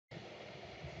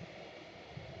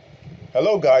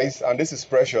Hello guys, and this is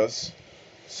Precious.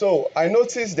 So I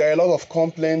noticed there are a lot of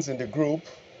complaints in the group.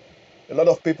 A lot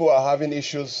of people are having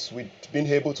issues with being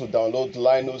able to download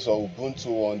Linux or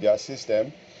Ubuntu on their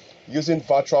system using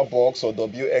VirtualBox or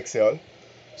WXL.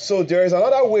 So there is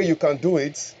another way you can do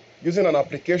it using an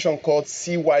application called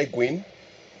Cygwin.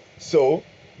 So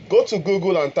go to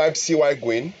Google and type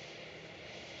Cygwin,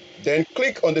 then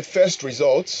click on the first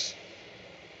results.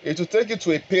 It will take you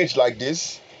to a page like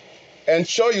this.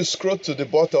 Ensure you scroll to the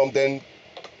bottom, then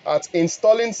at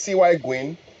installing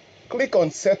Cygwin, click on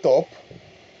setup.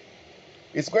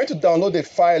 It's going to download a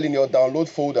file in your download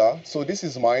folder. So this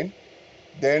is mine.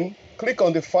 Then click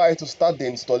on the file to start the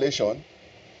installation.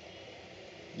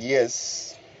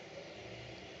 Yes.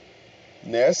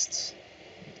 Next.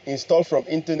 Install from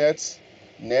internet.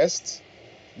 Next.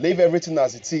 Leave everything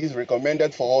as it is,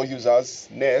 recommended for all users.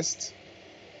 Next.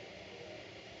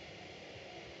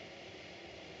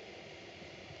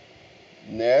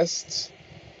 Next.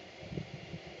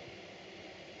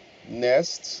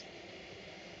 Next.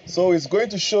 So it's going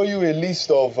to show you a list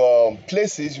of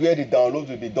places where the download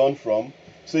will be done from.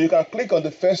 So you can click on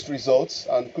the first results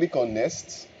and click on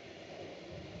next.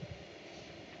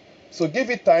 So give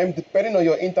it time, depending on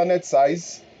your internet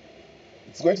size.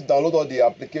 It's going to download all the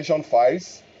application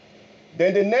files.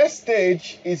 Then the next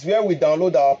stage is where we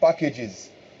download our packages.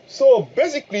 So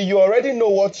basically you already know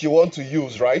what you want to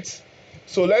use, right?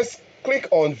 So let's click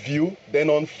on view, then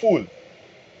on full.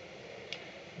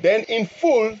 Then in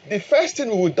full, the first thing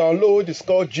we will download is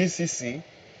called GCC.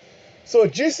 So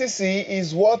GCC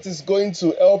is what is going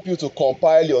to help you to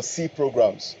compile your C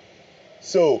programs.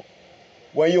 So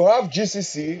when you have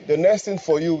GCC, the next thing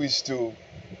for you is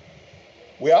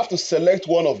we have to select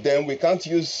one of them. We can't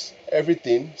use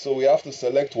everything, so we have to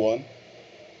select one.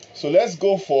 So let's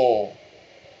go for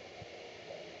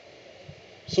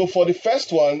the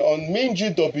first one on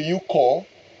MinGW core.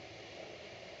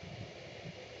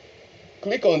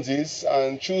 Click on this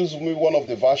and choose one of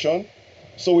the version.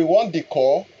 So we want the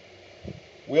core.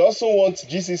 We also want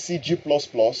GCC G++.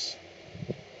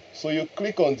 So you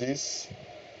click on this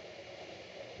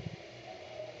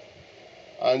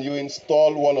and you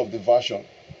install one of the version.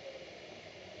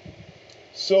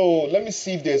 So let me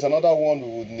see if there's another one we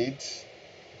would need.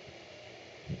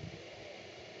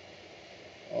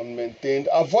 Unmaintained.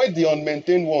 Avoid the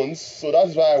unmaintained ones. So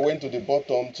that's why I went to the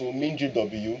bottom to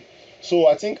MinGW. So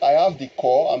I think I have the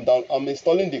core. I'm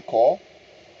installing the core.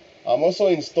 I'm also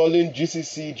installing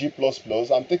GCC G++.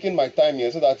 I'm taking my time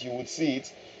here so that you would see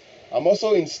it. I'm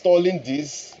also installing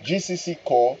this GCC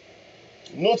core.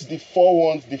 Note the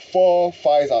four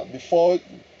files,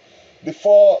 the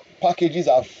four packages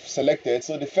I've selected.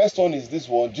 So the first one is this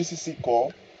one, GCC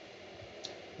core.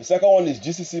 The second one is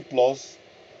GCC plus.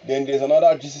 Then there's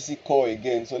another GCC core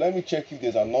again. So let me check if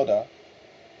there's another.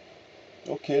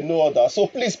 Okay, no other. So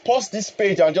please pause this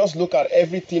page and just look at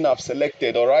everything I've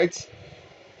selected, all right?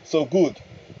 So good.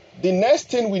 The next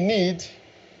thing we need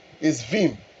is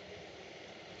Vim,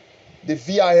 the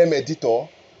VIM editor.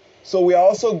 So we are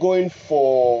also going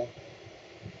for,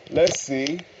 let's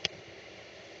see.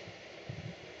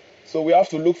 So we have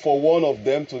to look for one of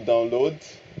them to download.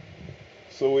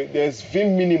 So there's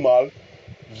Vim Minimal.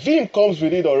 Vim comes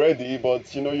with it already,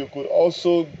 but you could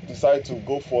also decide to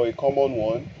go for a common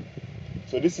one.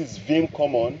 So this is Vim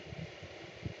Common.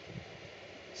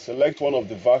 Select one of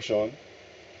the version.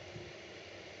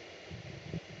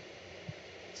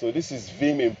 So this is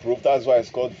Vim Improved. That's why it's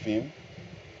called Vim.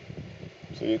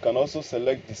 So you can also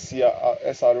select the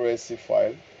SRSC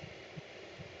file.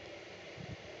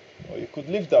 Or you could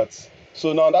leave that.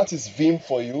 So now that is Vim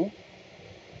for you.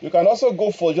 You can also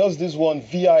go for just this one,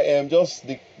 VIM, just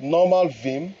the normal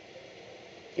Vim.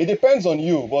 It depends on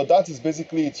you, but that is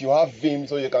basically it. You have Vim,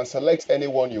 so you can select any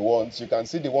one you want. You can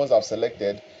see the ones I've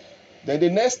selected. Then the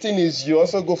next thing is you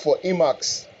also go for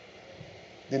Emacs,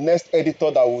 the next editor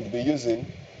that we'll be using.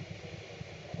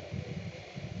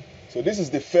 So this is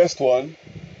the first one,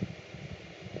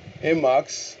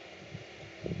 Emacs.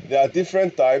 There are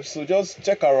different types, so just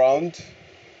check around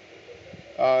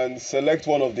and select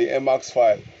one of the Emacs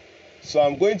file. So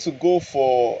I'm going to go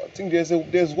for, I think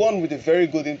there's one with a very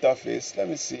good interface. Let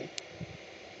me see.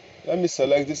 Let me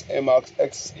select this Emacs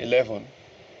X11.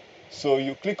 So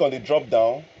you click on the drop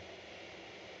down,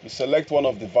 you select one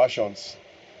of the versions.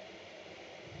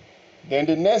 Then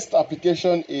the next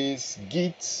application is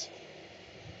Git.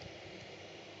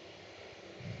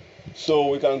 So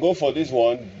we can go for this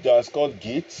one that's called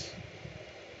Git.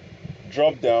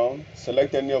 Drop down,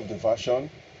 select any of the version.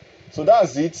 So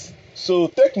that's it. So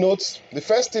take notes. The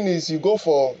first thing is you go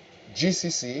for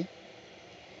GCC.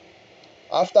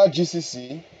 After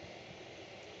GCC,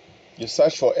 You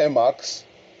search for Emacs,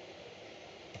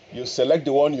 you select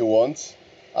the one you want.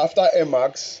 After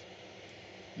Emacs,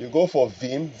 you go for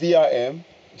Vim, VRM,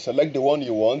 you select the one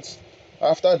you want.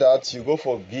 After that, you go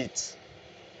for Git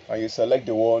and you select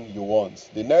the one you want.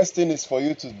 The next thing is for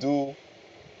you to do,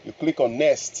 you click on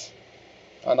Next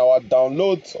and our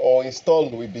download or install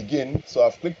will begin. So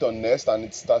I've clicked on Next and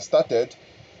it started.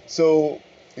 So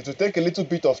it will take a little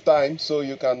bit of time, so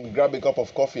you can grab a cup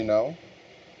of coffee now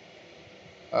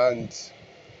and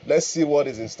let's see what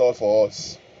is installed for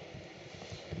us.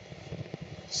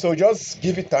 So just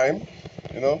give it time.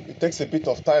 It takes a bit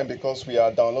of time because we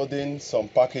are downloading some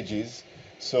packages,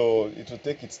 so it will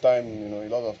take its time, a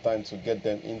lot of time to get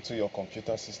them into your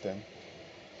computer system.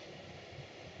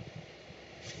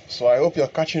 So I hope you're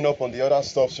catching up on the other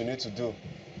stuff you need to do.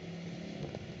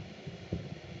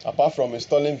 Apart from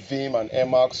installing Vim and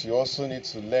Emacs, you also need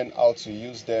to learn how to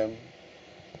use them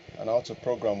and how to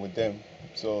program with them.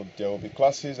 So there will be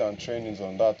classes and trainings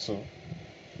on that too.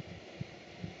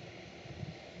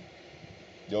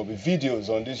 There will be videos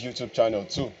on this YouTube channel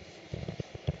too.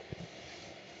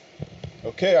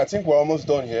 Okay, I think we're almost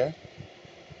done here.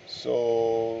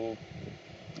 So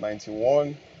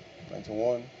 91.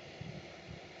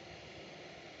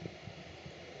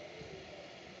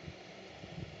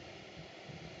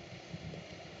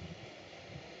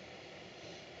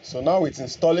 So now it's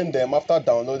installing them. After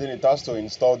downloading, it has to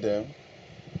install them.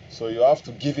 So you have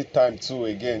to give it time too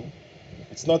again.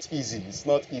 It's not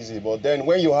easy, but then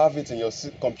when you have it in your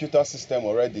computer system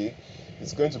already,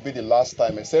 it's going to be the last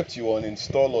time, except you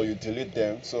uninstall or you delete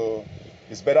them. So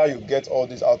it's better you get all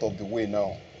this out of the way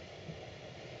now.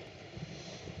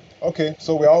 Okay,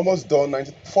 so we're almost done,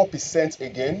 94%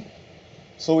 again.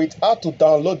 So it had to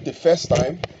download the first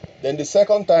time, then the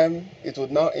second time it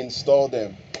would now install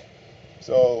them.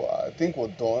 So I think we're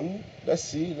done. Let's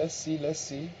see.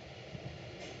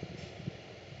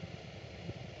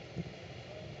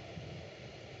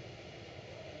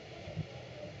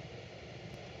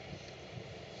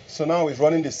 So now it's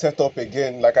running the setup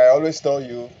again. Like I always tell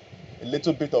you, a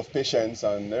little bit of patience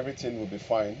and everything will be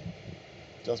fine.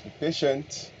 Just be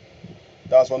patient.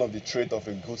 That's one of the traits of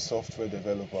a good software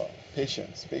developer.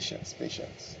 Patience.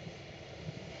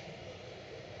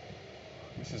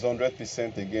 This is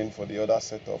 100% again for the other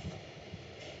setup.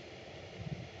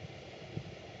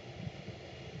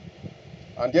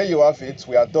 And there you have it.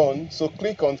 We are done. So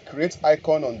click on create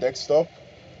icon on desktop.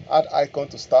 Add icon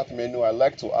to start menu. I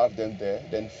like to have them there.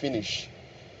 Then finish.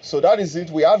 So that is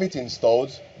it. We have it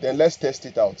installed. Then let's test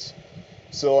it out.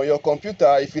 So on your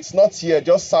computer, if it's not here,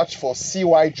 just search for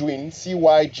Cygwin,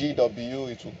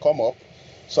 CYGW, it will come up.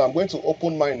 So I'm going to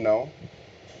open mine now.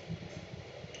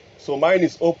 So mine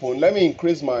is open. Let me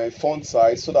increase my font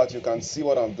size so that you can see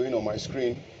what I'm doing on my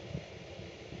screen.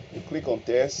 You click on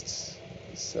test,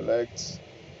 select,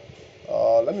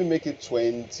 let me make it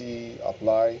 20,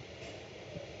 apply,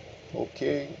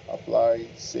 okay, apply,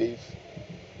 save.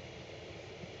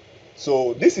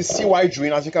 So this is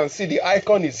Cygwin. As you can see, the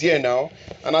icon is here now.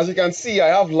 And as you can see, I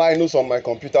have Linux on my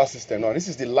computer system now. This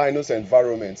is the Linux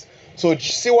environment. So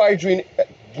Cygwin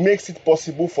makes it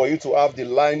possible for you to have the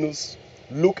Linux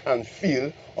look and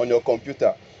feel on your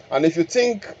computer. And if you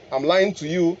think I'm lying to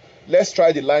you, let's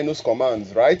try the Linux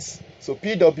commands, right? So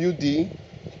pwd,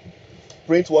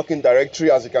 print working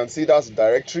directory. As you can see, that's the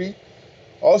directory.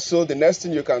 Also, the next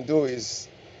thing you can do is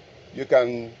you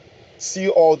can see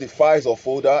all the files or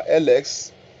folder.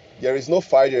 LX, there is no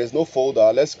file, there is no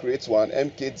folder. Let's create one.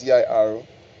 mkdir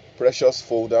precious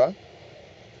folder.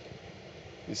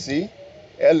 You see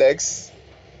LX,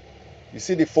 you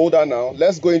see the folder now.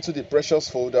 Let's go into the precious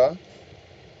folder.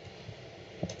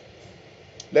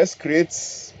 Let's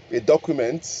create a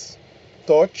document,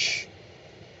 touch,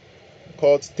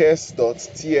 called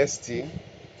test.txt.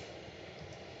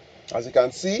 As you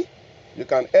can see, you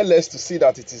can ls to see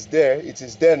that it is there. It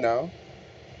is there now.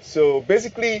 So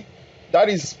basically, that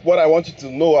is what I want you to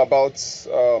know about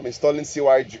installing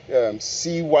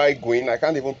Cygwin. I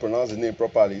can't even pronounce the name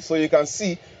properly. So you can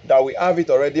see that we have it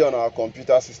already on our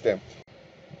computer system.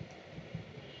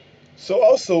 So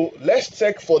also, let's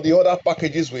check for the other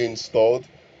packages we installed.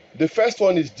 The first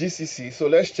one is GCC. So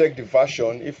let's check the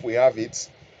version if we have it.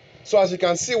 So as you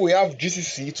can see, we have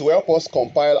GCC to help us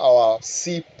compile our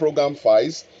C program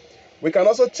files. We can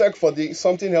also check for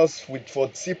something else for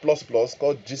C++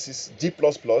 called G++,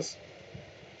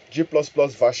 G++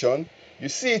 version. You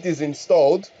see it is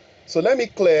installed. So let me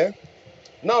clear.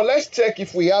 Now let's check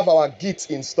if we have our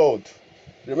Git installed.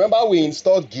 Remember we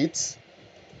installed Git.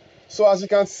 So as you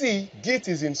can see, Git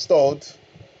is installed.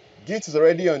 Git is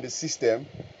already on the system.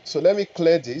 So let me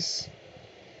clear this.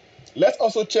 Let's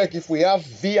also check if we have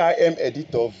vim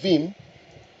editor, vim.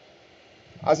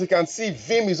 As you can see,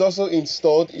 vim is also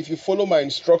installed. If you follow my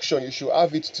instruction, you should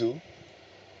have it too.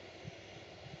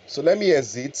 So let me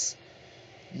exit,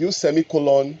 use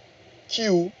semicolon,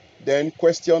 q, then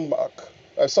question mark,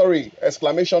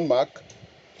 exclamation mark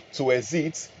to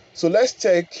exit. So let's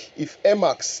check if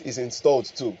Emacs is installed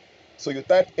too. So you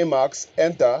type Emacs,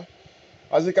 enter.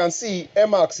 As you can see,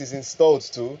 Emacs is installed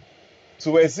too.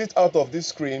 To exit out of this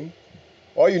screen,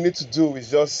 all you need to do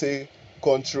is just say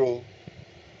Control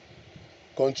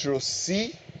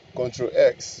C, Control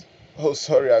X. Oh,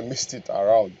 sorry, I missed it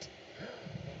around.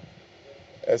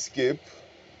 Escape.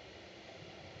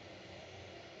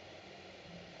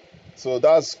 So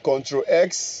that's Control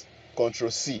X,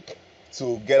 Control C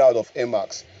to get out of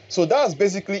Emacs. So that's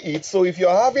basically it. So if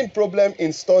you're having problem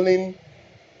installing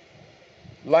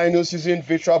Linux using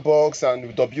VirtualBox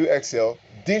and WXL,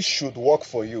 this should work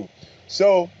for you.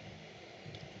 So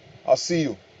I'll see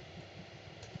you.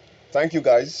 Thank you,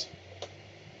 guys.